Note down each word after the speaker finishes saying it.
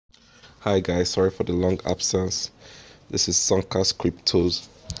Hi guys, sorry for the long absence. This is Sunkas Cryptos,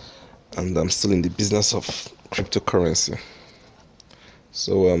 and I'm still in the business of cryptocurrency.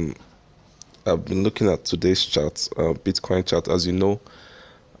 So I've been looking at today's chart, Bitcoin chart. As you know,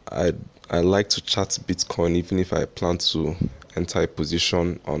 I I like to chart Bitcoin even if I plan to enter a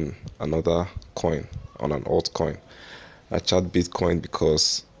position on another coin, on an altcoin. I chart Bitcoin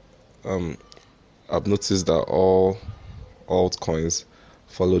because um, I've noticed that all altcoins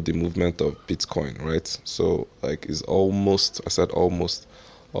follow the movement of Bitcoin, right? So like it's almost, I said almost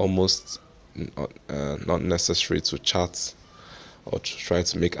not necessary to chart or to try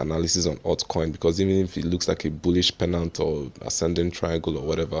to make analysis on altcoin, because even if it looks like a bullish pennant or ascending triangle or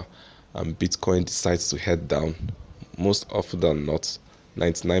whatever, and Bitcoin decides to head down, most often than not,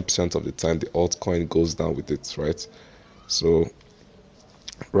 99% of the time the altcoin goes down with it, right? So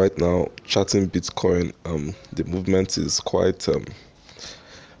right now, charting Bitcoin, the movement is quite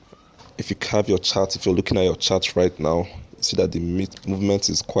if you have your chart, if you're looking at your chart right now, you see that the movement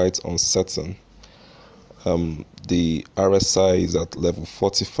is quite uncertain. The RSI is at level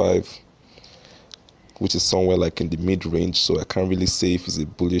 45, which is somewhere like in the mid range, so I can't really say if it's a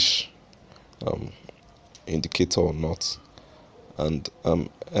bullish um, indicator or not. And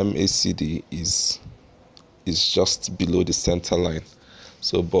MACD is just below the center line.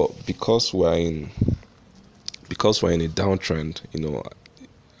 So, but because we're in a downtrend,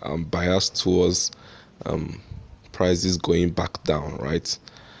 I'm biased towards um, prices going back down, right?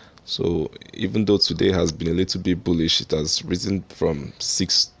 So even though today has been a little bit bullish, it has risen from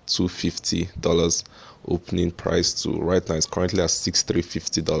 $6,250 opening price to right now it's currently at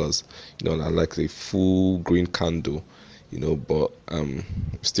 $6,350. Like a full green candle. But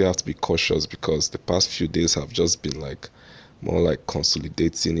still have to be cautious because the past few days have just been like more like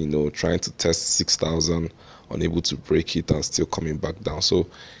consolidating, trying to test 6,000, unable to break it and still coming back down. So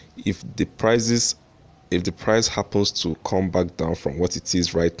if the prices if the price happens to come back down from what it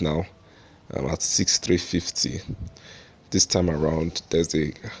is right now, at 6,350, this time around, there's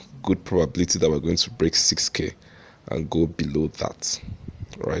a good probability that we're going to break 6K and go below that,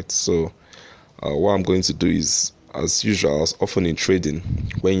 right? So what I'm going to do is, as usual, as often in trading,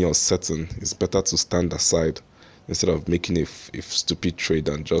 when you're certain, it's better to stand aside instead of making a stupid trade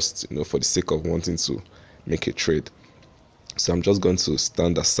and just, for the sake of wanting to make a trade. So I'm just going to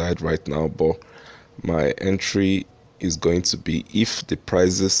stand aside right now, but my entry is going to be if the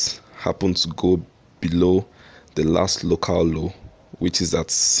prices happen to go below the last local low, which is at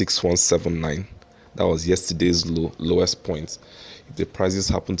 6179. That was yesterday's lowest point. If the prices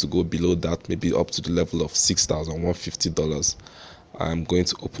happen to go below that, maybe up to the level of $6,150, I'm going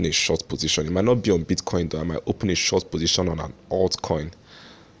to open a short position. It might not be on Bitcoin though. I might open a short position on an altcoin.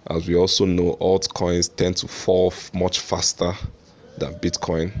 As we also know, altcoins tend to fall much faster than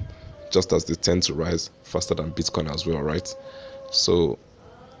Bitcoin, just as they tend to rise faster than Bitcoin as well, right? So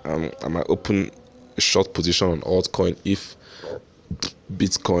I might open a short position on altcoin if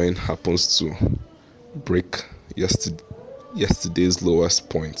Bitcoin happens to break yesterday's lowest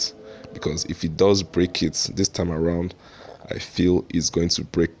point, because if it does break it this time around, I feel it's going to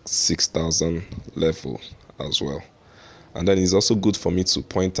break 6,000 level as well. And then it's also good for me to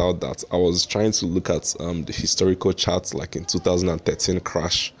point out that I was trying to look at the historical charts, like in 2013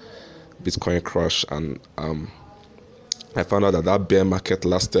 crash, Bitcoin crash, and I found out that that bear market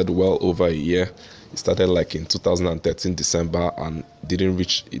lasted well over a year. It started like in 2013 December and didn't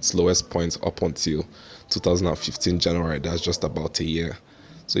reach its lowest point up until 2015 January. That's just about a year.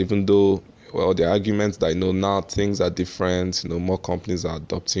 So even though, well, the arguments that now things are different, more companies are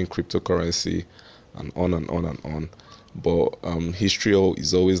adopting cryptocurrency, and on and on and on. But history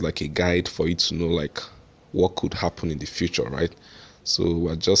is always like a guide for you to know like what could happen in the future, right? So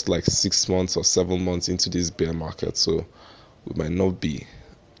we're just like 6 months or 7 months into this bear market, so we might not be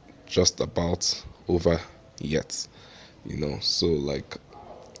just about over yet, So like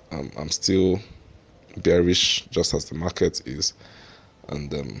I'm still bearish, just as the market is,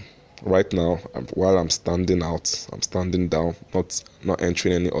 and right now, while I'm standing out, I'm standing down, not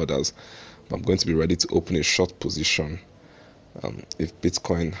entering any orders, but I'm going to be ready to open a short position if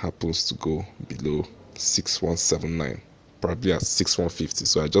Bitcoin happens to go below 6179, probably at 6150.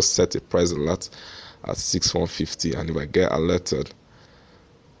 So I just set a price alert at 6150, and if I get alerted,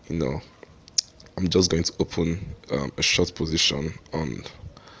 you know, I'm just going to open a short position on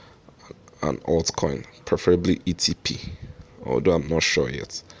an altcoin, preferably ETP, although I'm not sure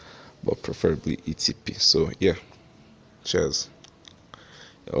yet, but preferably ETP. So yeah, cheers.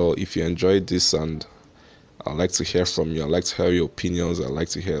 Or if you enjoyed this, and I'd like to hear from you, I'd like to hear your opinions, I'd like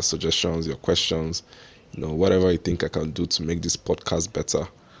to hear suggestions, your questions, whatever you think I can do to make this podcast better.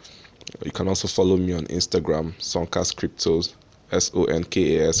 You can also follow me on Instagram, Sonkas Cryptos,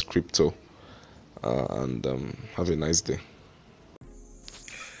 Sonkas Crypto, and have a nice day.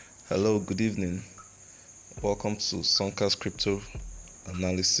 Hello, good evening. Welcome to Sonkas Crypto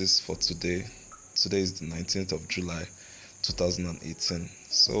analysis for today. Today is the 19th of July 2018.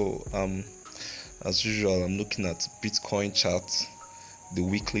 So as usual, I'm looking at Bitcoin chart, the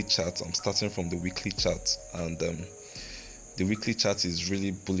weekly chart. I'm starting from the weekly chart, and the weekly chart is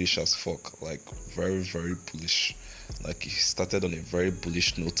really bullish as fuck, like very bullish. Like it started on a very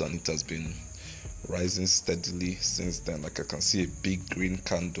bullish note and it has been rising steadily since then. Like I can see a big green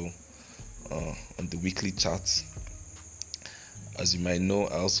candle on the weekly chart. As you might know,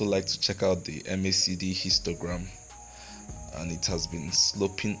 I also like to check out the MACD histogram, and it has been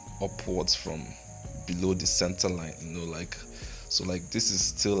sloping upwards from below the center line, like this is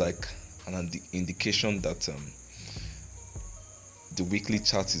still like an indication that the weekly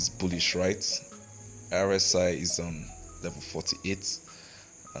chart is bullish, right? RSI is on level 48,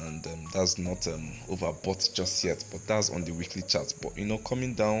 and that's not overbought just yet, but that's on the weekly chart. But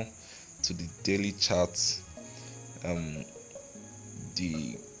coming down to the daily chart,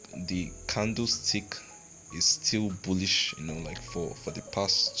 the candlestick is still bullish, like for the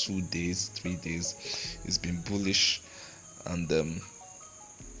past 3 days it's been bullish. And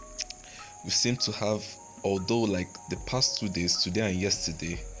we seem to have, although like the past 2 days, today and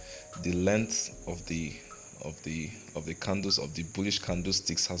yesterday, the length of the candles, of the bullish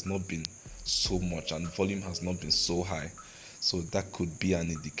candlesticks, has not been so much, and volume has not been so high. So that could be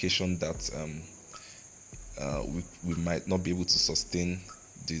an indication that we might not be able to sustain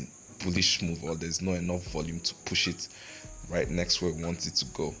the bullish move, or there's not enough volume to push it right next where we want it to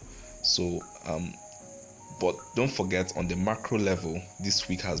go. So but don't forget, on the macro level, this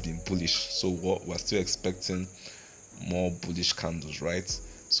week has been bullish, so we're still expecting more bullish candles, right?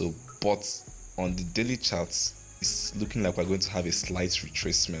 So but on the daily charts, it's looking like we're going to have a slight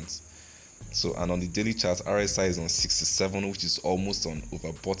retracement. So, and on the daily chart, RSI is on 67, which is almost on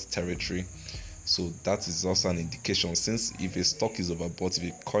overbought territory. So that is also an indication, since if a stock is overbought,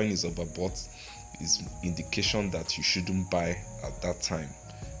 if a coin is overbought, is indication that you shouldn't buy at that time,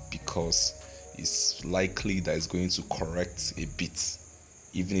 because it's likely that it's going to correct a bit,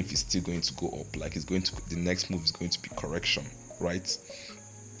 even if it's still going to go up. Like the next move is going to be correction, right?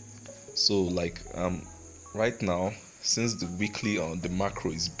 So like right now, since the weekly on the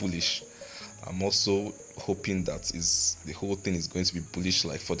macro is bullish, I'm also hoping that the whole thing is going to be bullish,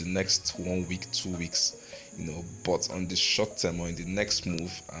 like for the next 1 week, 2 weeks, but on the short term, or in the next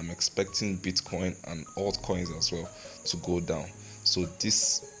move, I'm expecting Bitcoin and altcoins as well to go down. So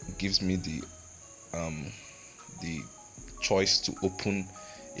this gives me the choice to open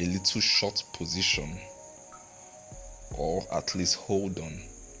a little short position, or at least hold on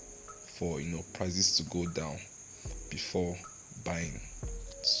for prices to go down before buying,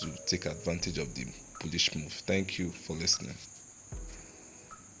 to take advantage of the bullish move. Thank you for listening.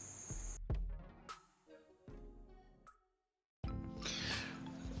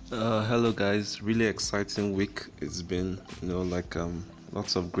 Hello guys, really exciting week. It's been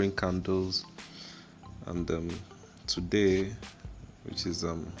lots of green candles, and today, which is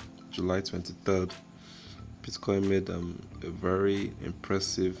July 23rd, Bitcoin made a very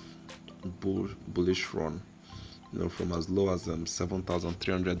impressive bullish run, from as low as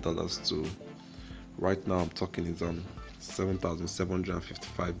 $7,300 to right now I'm talking is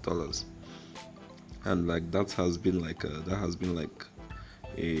 $7,755, and like that has been like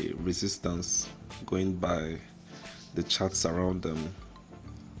a resistance going by the charts around the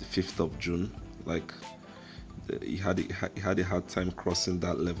 5th of June. Like he had a hard time crossing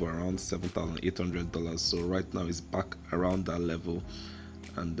that level around $7,800. So right now it's back around that level,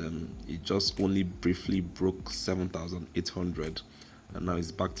 and it just only briefly broke 7,800, and now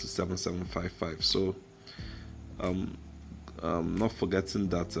it's back to 7,755. So not forgetting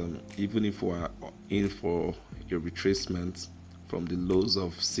that even if we're in for a retracement from the lows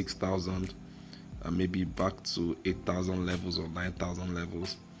of 6,000 and maybe back to 8,000 levels or 9,000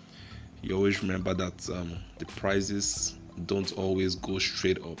 levels, you always remember that the prices don't always go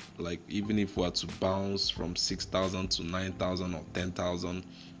straight up. Like even if we are to bounce from 6,000 to 9,000 or 10,000,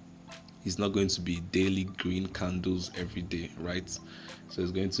 it's not going to be daily green candles every day, right? So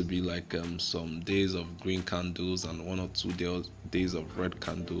it's going to be like some days of green candles and 1 or 2 days of red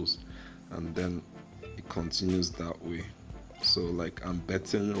candles, and then it continues that way. So like I'm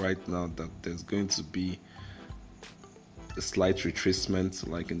betting right now that there's going to be a slight retracement,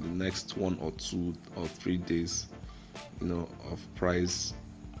 like in the next 1 or 2 or 3 days, of price,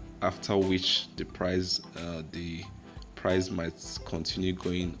 after which the price might continue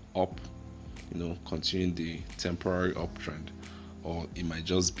going up, continuing the temporary uptrend, or it might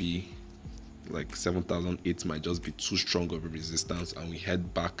just be like 7,008 might just be too strong of a resistance and we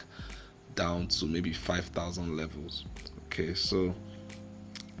head back down to maybe 5,000 levels. Okay, so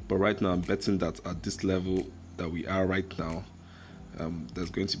but right now I'm betting that at this level that we are right now,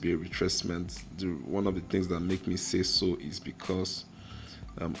 there's going to be a retracement. One of the things that make me say so is because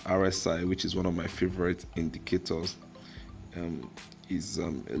RSI, which is one of my favorite indicators, is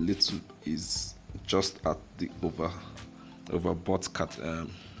just at the overbought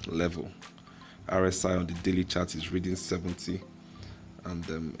level. RSI on the daily chart is reading 70,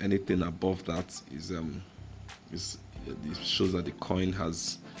 and anything above that it shows that the coin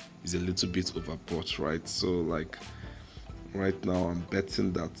is a little bit overbought, right? So like right now I'm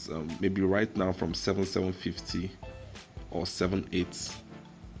betting that maybe right now from 7,750 or 7,800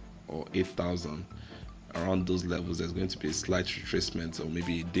 or 8,000, around those levels, there's going to be a slight retracement or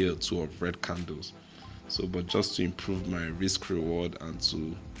maybe a day or two of red candles. So but just to improve my risk reward and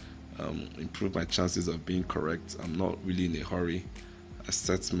to improve my chances of being correct, I'm not really in a hurry. I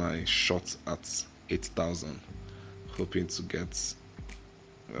set my shot at 8,000, hoping to get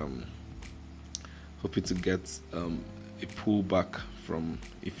a pullback from,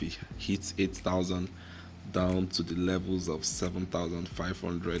 if it hits 8,000, down to the levels of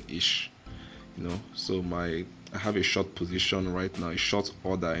 7,500 ish. So I have a short position right now, a short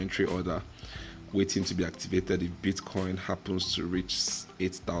order, entry order, waiting to be activated if Bitcoin happens to reach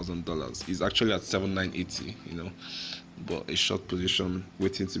 $8,000. It's actually at 7,980, but a short position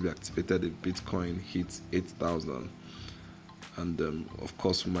waiting to be activated if Bitcoin hits 8,000. And of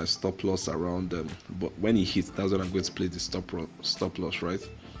course, my stop loss around but when it hits, that's when I'm going to play the stop loss, right?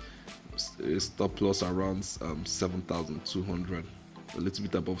 A stop loss around 7,200, a little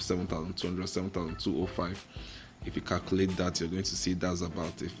bit above 7,200, 7,205. If you calculate that, you're going to see that's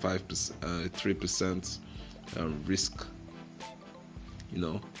about a 5%, 3% risk,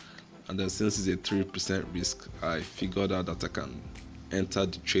 and then since it's a 3% risk, I figured out that I can enter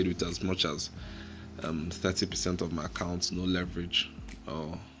the trade with as much as 30% of my account, no leverage,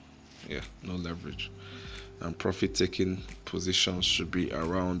 no leverage. And profit taking positions should be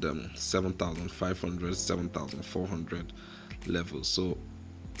around 7,500, 7,400 levels. So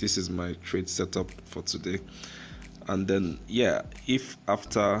this is my trade setup for today. And then if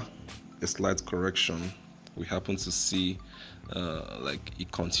after a slight correction we happen to see like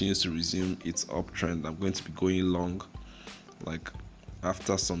it continues to resume its uptrend, I'm going to be going long. Like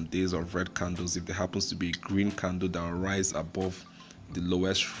after some days of red candles, if there happens to be a green candle that will rise above the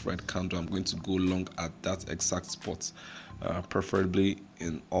lowest red candle, I'm going to go long at that exact spot, preferably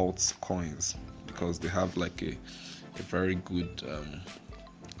in altcoins, because they have like a very good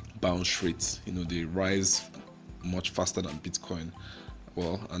bounce rate. They rise much faster than Bitcoin,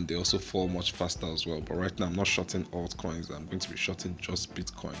 and they also fall much faster as well. But right now I'm not shorting altcoins, I'm going to be shorting just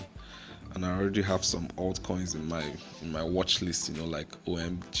Bitcoin. And I already have some altcoins in my watch list, like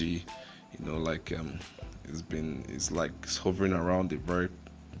OMG, it's like hovering around a very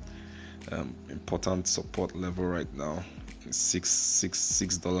important support level right now. It's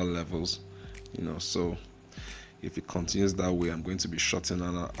 $6 levels, so if it continues that way, I'm going to be shorting,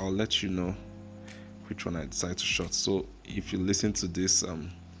 and I'll let you know which one I decide to short. So if you listen to this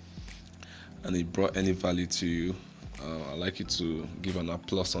and it brought any value to you, I'd like you to give an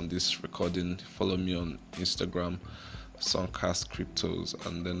applause on this recording. Follow me on Instagram, Suncast Cryptos,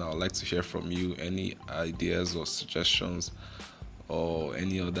 and then I'd like to hear from you. Any ideas or suggestions or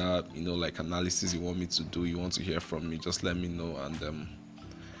any other like analysis you want me to do, you want to hear from me, just let me know, and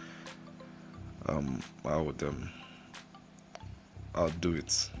I'll do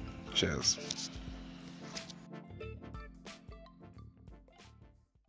it. Cheers.